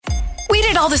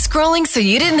did all the scrolling so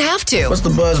you didn't have to. What's the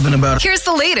buzz been about? Here's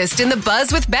the latest in the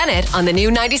Buzz with Bennett on the new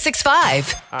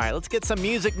 96.5. All right, let's get some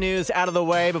music news out of the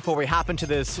way before we hop into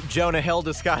this Jonah Hill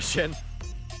discussion.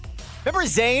 Remember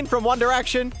Zayn from One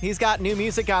Direction? He's got new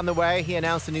music on the way. He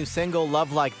announced a new single,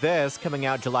 Love Like This, coming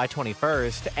out July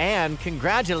 21st. And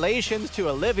congratulations to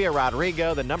Olivia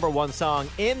Rodrigo, the #1 song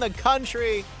in the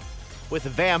country with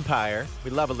Vampire.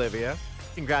 We love Olivia.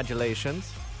 Congratulations.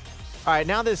 All right,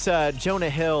 now this Jonah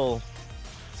Hill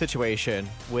situation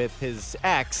with his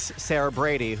ex, Sarah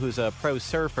Brady, who's a pro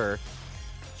surfer.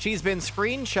 She's been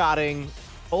screenshotting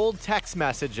old text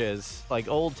messages, like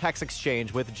old text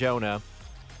exchange with Jonah,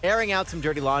 airing out some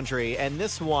dirty laundry, and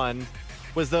this one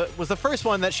was the first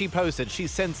one that she posted. She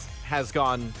since has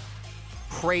gone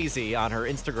crazy on her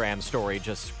Instagram story,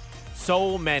 just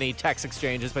so many text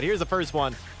exchanges, but here's the first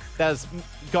one that has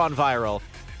gone viral.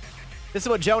 This is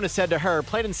what Jonah said to her,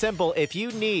 plain and simple: if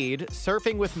you need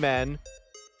surfing with men,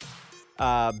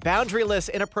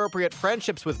 boundaryless, inappropriate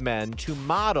friendships with men, to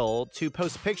model, to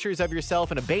post pictures of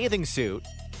yourself in a bathing suit,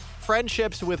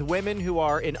 friendships with women who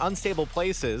are in unstable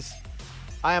places,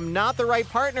 I am not the right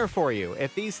partner for you.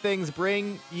 If these things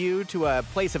bring you to a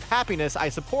place of happiness, I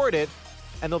support it,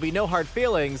 and there'll be no hard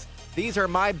feelings. These are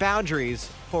my boundaries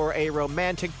for a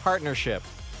romantic partnership.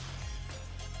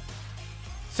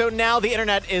 So now the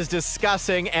internet is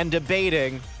discussing and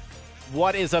debating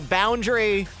what is a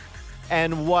boundary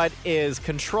and what is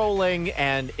controlling,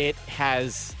 and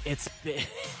it's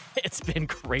been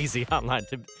crazy online,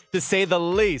 to say the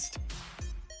least.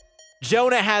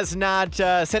 Jonah has not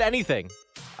said anything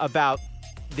about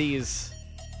these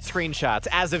screenshots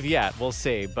as of yet. We'll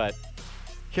see, but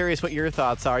curious what your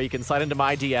thoughts are. You can slide into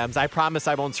my DMs. I promise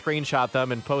I won't screenshot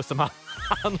them and post them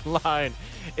online.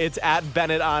 It's at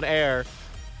Bennett on Air.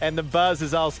 And the Buzz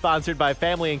is all sponsored by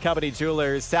Family and Company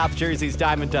Jewelers, South Jersey's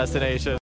diamond destination.